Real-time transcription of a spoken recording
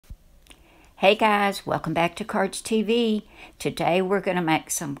Hey guys, welcome back to Cardz TV. Today we're going to make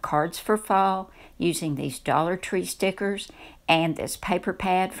some cards for fall using these Dollar Tree stickers and this paper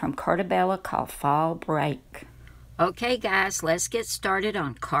pad from Carte called Fall Break. Okay guys, let's get started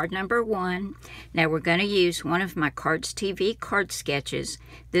on card number 1. Now we're going to use one of my Cardz TV card sketches.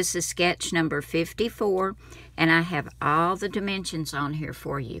 This is sketch number 54 and I have all the dimensions on here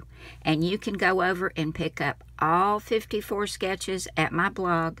for you. And you can go over and pick up all 54 sketches at my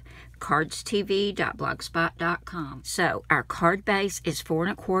blog, cardztv.blogspot.com. So our card base is 4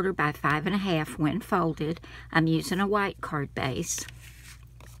 1/4 by 5 1/2 when folded. I'm using a white card base.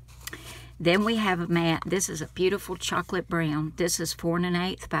 Then we have a mat. This is a beautiful chocolate brown. This is 4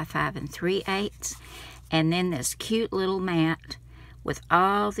 1/8 by 5 3/8. And then this cute little mat with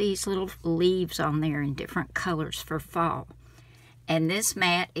all these little leaves on there in different colors for fall. And this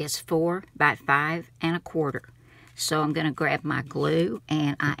mat is 4 by 5 1/4. So I'm going to grab my glue,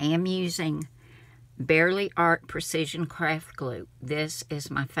 and I am using Barely Art Precision Craft Glue. This is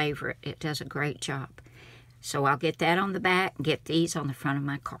my favorite. It does a great job. So I'll get that on the back and get these on the front of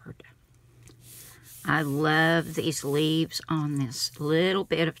my card. I love these leaves on this little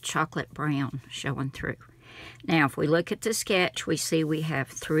bit of chocolate brown showing through. Now, if we look at the sketch, we see we have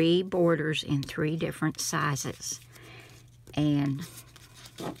 3 borders in 3 different sizes. And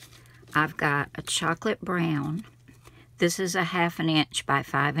I've got a chocolate brown. This is a 1/2 inch by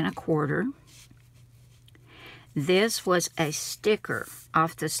 5 1/4. This was a sticker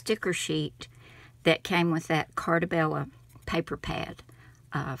off the sticker sheet that came with that Carte paper pad,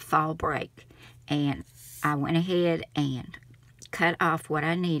 Fall Break. And I went ahead and cut off what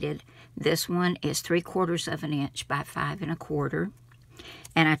I needed. This one is 3/4 inch by 5 1/4.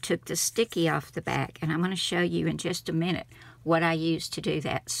 And I took the sticky off the back, and I'm going to show you in just a minute what I used to do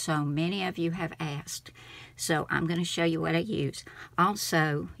that. So many of you have asked. So I'm going to show you what I use.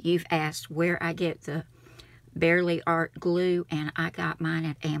 Also, you've asked where I get the Barely Art glue, and I got mine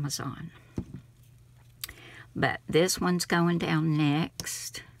at Amazon. But this one's going down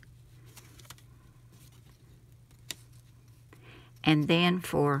next. And then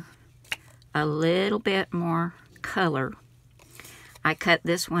for a little bit more color, I cut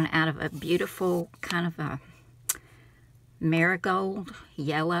this one out of a beautiful kind of a marigold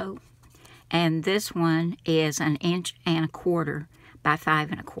yellow. And this one is 1 1/4 inch by 5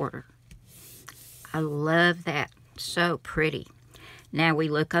 1/4. I love that. So pretty. Now we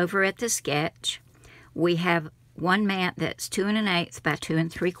look over at the sketch. We have one mat that's 2 1/8 by 2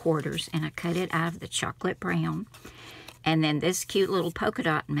 3/4, and I cut it out of the chocolate brown. And then this cute little polka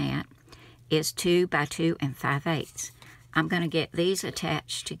dot mat is 2 by 2 5/8. I'm going to get these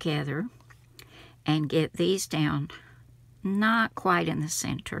attached together and get these down not quite in the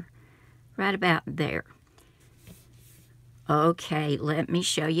center, right about there. Okay, let me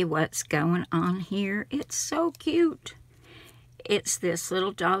show you what's going on here. It's so cute. It's this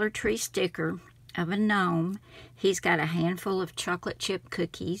little Dollar Tree sticker of a gnome. He's got a handful of chocolate chip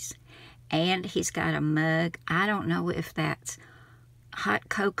cookies, and he's got a mug. I don't know if that's hot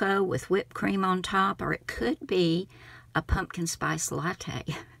cocoa with whipped cream on top, or it could be a pumpkin spice latte.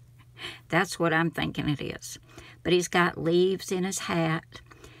 That's what I'm thinking it is. But he's got leaves in his hat,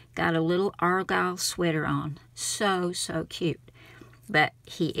 got a little argyle sweater on. So, so cute. But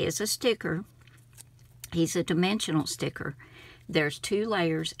he is a sticker. He's a dimensional sticker. There's 2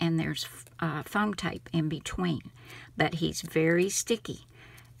 layers, and there's foam tape in between. But he's very sticky.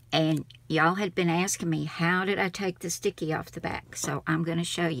 And y'all had been asking me, how did I take the sticky off the back? So I'm going to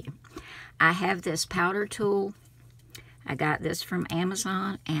show you. I have this powder tool. I got this from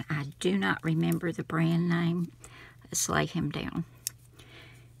Amazon, and I do not remember the brand name. Let's lay him down.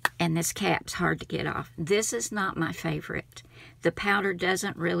 And this cap's hard to get off. This is not my favorite. The powder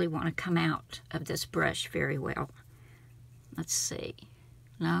doesn't really want to come out of this brush very well. Let's see.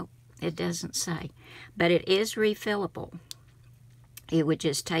 No, it doesn't say. But it is refillable. You would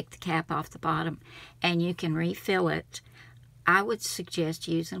just take the cap off the bottom, and you can refill it. I would suggest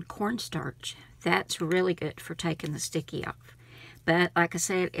using cornstarch. That's really good for taking the sticky off. But like I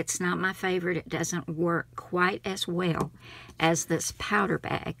said, it's not my favorite. It doesn't work quite as well as this powder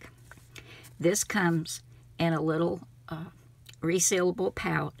bag. This comes in a little resealable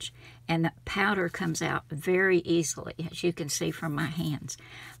pouch, and the powder comes out very easily, as you can see from my hands.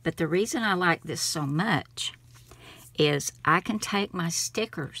 But the reason I like this so much is I can take my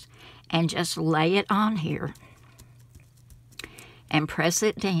stickers and just lay it on here and press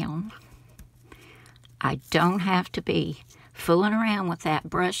it down. I don't have to be fooling around with that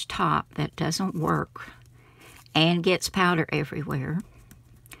brush top that doesn't work and gets powder everywhere.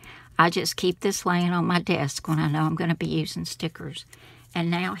 I just keep this laying on my desk when I know I'm going to be using stickers, And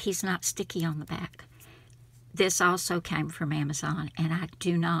now he's not sticky on the back. This also came from Amazon, and I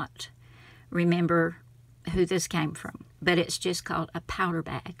do not remember who this came from, but it's just called a powder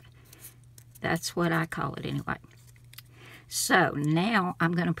bag. That's what I call it anyway. So now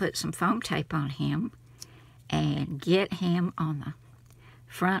I'm going to put some foam tape on him and get him on the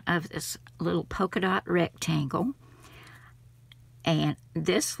front of this little polka dot rectangle. And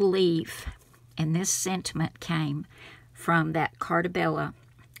this leaf and this sentiment came from that Cardabella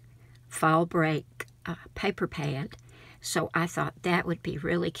Fall Break paper pad. So I thought that would be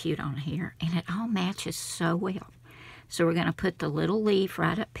really cute on here. And it all matches so well. So we're going to put the little leaf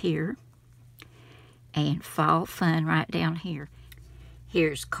right up here. And Fall Fun right down here.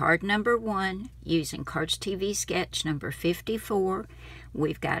 Here's card number 1 using Cardz TV sketch number 54.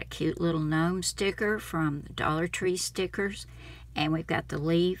 We've got a cute little gnome sticker from the Dollar Tree stickers. And we've got the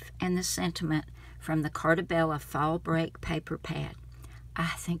leaf and the sentiment from the Cardabella Fall Break paper pad. I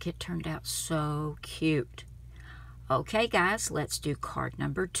think it turned out so cute. Okay, guys, let's do card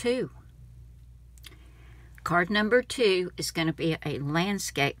number 2. Card number 2 is going to be a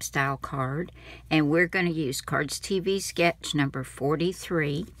landscape style card, and we're going to use Cardz TV sketch number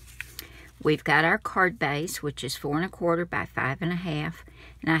 43. We've got our card base, which is 4 1/4 by 5 1/2,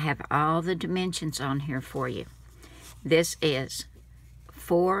 and I have all the dimensions on here for you. This is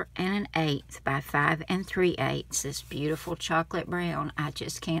 4 1/8 by 5 3/8. This beautiful chocolate brown. I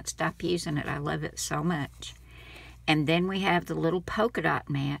just can't stop using it. I love it so much. And then we have the little polka dot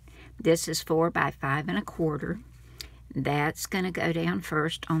mat. This is 4 by 5 1/4. That's going to go down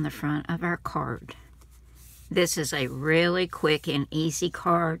first on the front of our card. This is a really quick and easy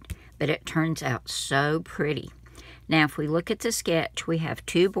card, but it turns out so pretty. Now, if we look at the sketch, we have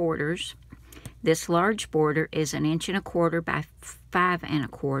 2 borders. This large border is 1 1/4 by 5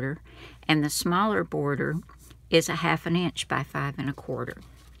 1/4, and the smaller border is 1/2 inch by 5 1/4.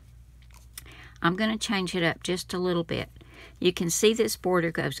 I'm going to change it up just a little bit. You can see this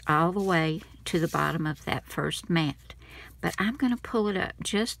border goes all the way to the bottom of that first mat, but I'm going to pull it up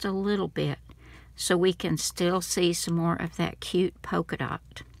just a little bit so we can still see some more of that cute polka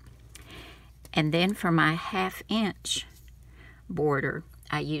dot. And then for my 1/2 inch border,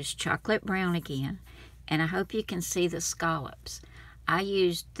 I used chocolate brown again, and I hope you can see the scallops. I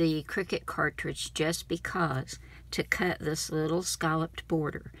used the Cricut cartridge just because to cut this little scalloped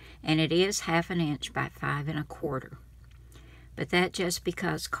border, and it is 1/2 inch by 5 1/4. But that just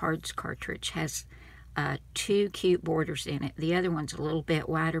because Cardz cartridge has 2 cute borders in it. The other one's a little bit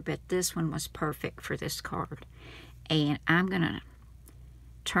wider, but this one was perfect for this card. And I'm going to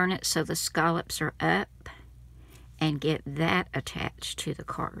turn it so the scallops are up and get that attached to the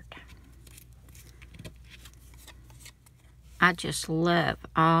card. I just love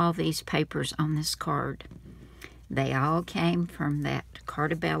all these papers on this card. They all came from that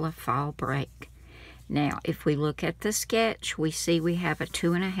Cardabella Fall Break. Now, if we look at the sketch, we see we have a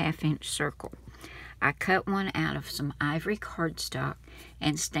 2 1/2 inch circle. I cut one out of some ivory cardstock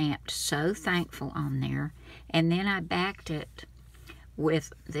and stamped "So Thankful" on there, and then I backed it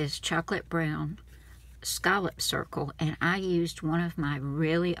with this chocolate brown scallop circle, and I used one of my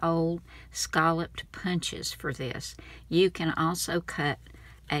really old scalloped punches for this. You can also cut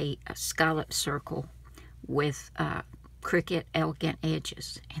a scallop circle with Cricut Elegant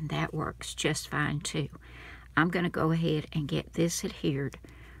Edges, and that works just fine too. I'm going to go ahead and get this adhered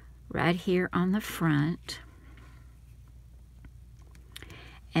right here on the front.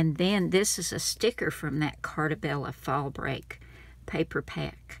 And then this is a sticker from that Cardabella Fall Break paper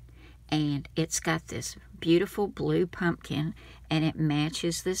pack, and it's got this beautiful blue pumpkin, and it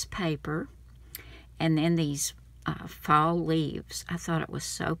matches this paper. And then these fall leaves. I thought it was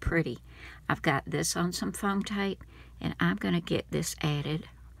so pretty. I've got this on some foam tape, and I'm going to get this added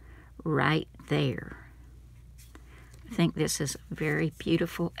right there. I think this is a very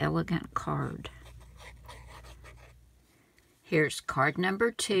beautiful, elegant card. Here's card number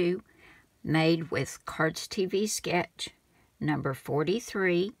 2, made with Cardz TV sketch number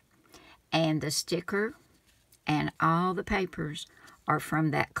 43, and the sticker and all the papers are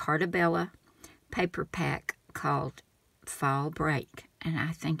from that Cardabella paper pack called Fall Break, and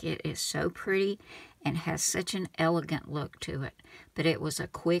I think it is so pretty and has such an elegant look to it, but it was a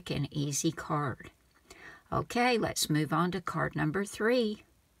quick and easy card. Okay, let's move on to card number 3.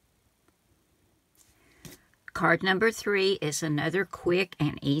 Card number 3 is another quick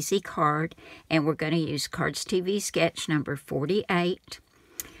and easy card, and we're going to use Cardz TV sketch number 48.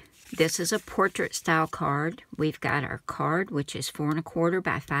 This is a portrait style card. We've got our card, which is 4 1/4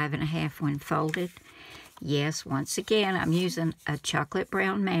 by 5 1/2 when folded. Yes, once again, I'm using a chocolate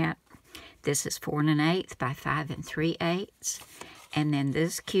brown mat. This is 4 1/8 by 5 3/8. And then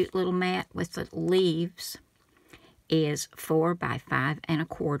this cute little mat with the leaves is 4 by 5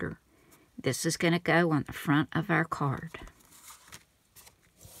 1/4. This is going to go on the front of our card.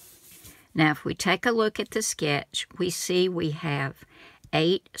 Now, if we take a look at the sketch, we see we have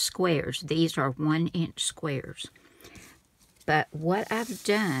 8 squares. These are 1-inch squares. But what I've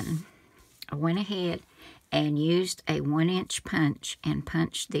done, I went ahead and used a 1-inch punch and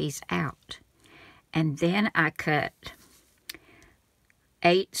punched these out. And then I cut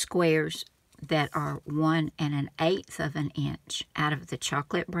 8 squares that are 1 1/8 of an inch out of the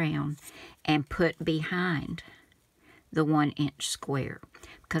chocolate brown and put behind the 1-inch square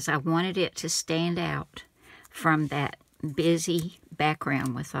because I wanted it to stand out from that busy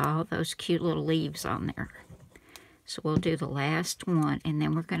background with all those cute little leaves on there. So we'll do the last one, and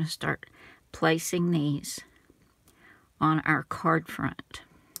then we're going to start placing these on our card front.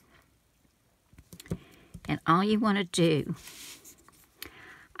 And all you want to do,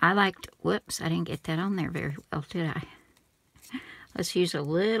 whoops, I didn't get that on there very well, did I? Let's use a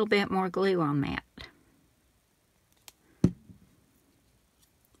little bit more glue on that.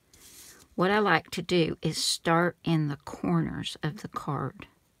 What I like to do is start in the corners of the card,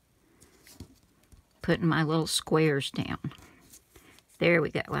 putting my little squares down. There we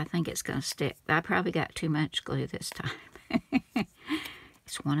go. I think it's going to stick. I probably got too much glue this time.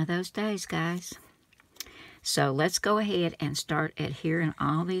 It's one of those days, guys. So let's go ahead and start adhering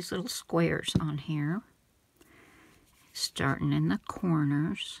all these little squares on here, starting in the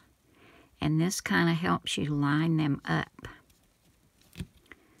corners. And this kind of helps you line them up.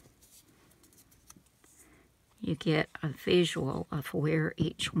 You get a visual of where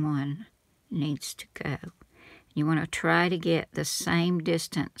each one needs to go. You want to try to get the same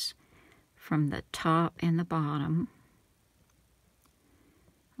distance from the top and the bottom.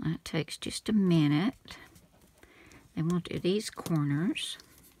 That takes just a minute. Then we'll do these corners.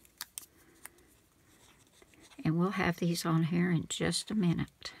 And we'll have these on here in just a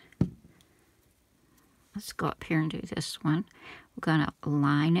minute. Let's go up here and do this one. We're going to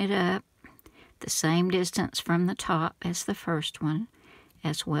line it up the same distance from the top as the first one,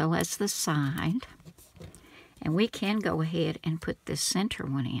 as well as the side. And we can go ahead and put this center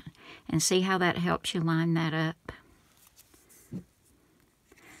one in and see how that helps you line that up.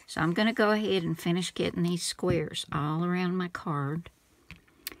 So I'm going to go ahead and finish getting these squares all around my card,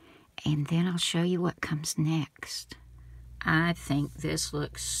 and then I'll show you what comes next. I think this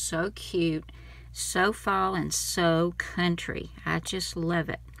looks so cute, so fall, and so country. I just love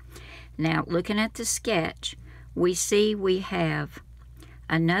it. Now, looking at the sketch, we see we have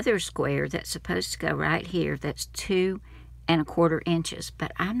another square that's supposed to go right here that's 2 1/4 inches,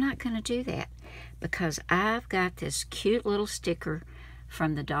 but I'm not going to do that because I've got this cute little sticker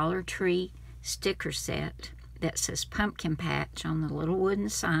from the Dollar Tree sticker set that says Pumpkin Patch on the little wooden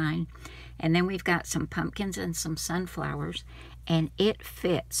sign, and then we've got some pumpkins and some sunflowers, and it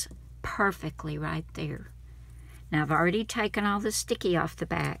fits perfectly right there. Now, I've already taken all the sticky off the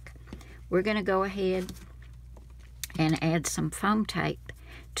back. We're going to go ahead and add some foam tape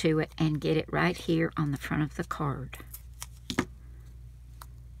to it and get it right here on the front of the card.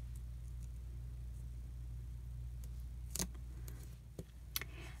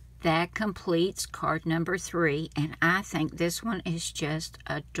 That completes card number 3, and I think this one is just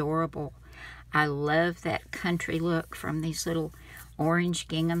adorable. I love that country look from these little orange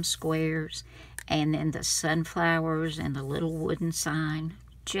gingham squares, and then the sunflowers and the little wooden sign.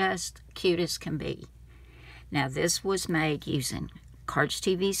 Just cute as can be. Now, this was made using Cardz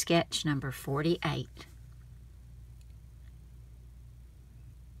TV sketch number 48.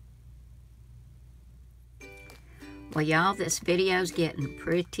 Well, y'all, this video's getting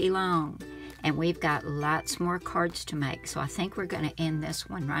pretty long, and we've got lots more cards to make, so I think we're going to end this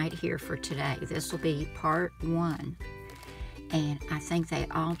one right here for today. This will be part 1, and I think they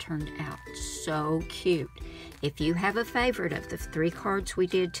all turned out so cute. If you have a favorite of the 3 cards we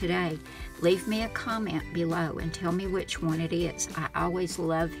did today, leave me a comment below and tell me which one it is. I always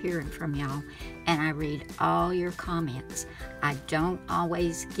love hearing from y'all, and I read all your comments. I don't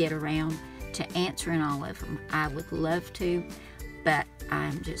always get around to answering all of them. I would love to, but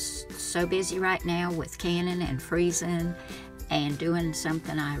I'm just so busy right now with canning and freezing and doing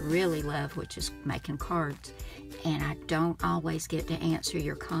something I really love, which is making cards. And I don't always get to answer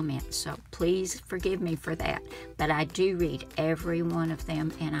your comments, so please forgive me for that. But I do read every one of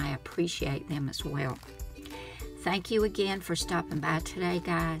them, and I appreciate them as well. Thank you again for stopping by today,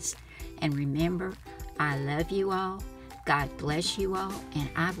 guys. And remember, I love you all. God bless you all, and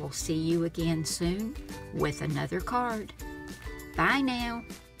I will see you again soon with another card. Bye now.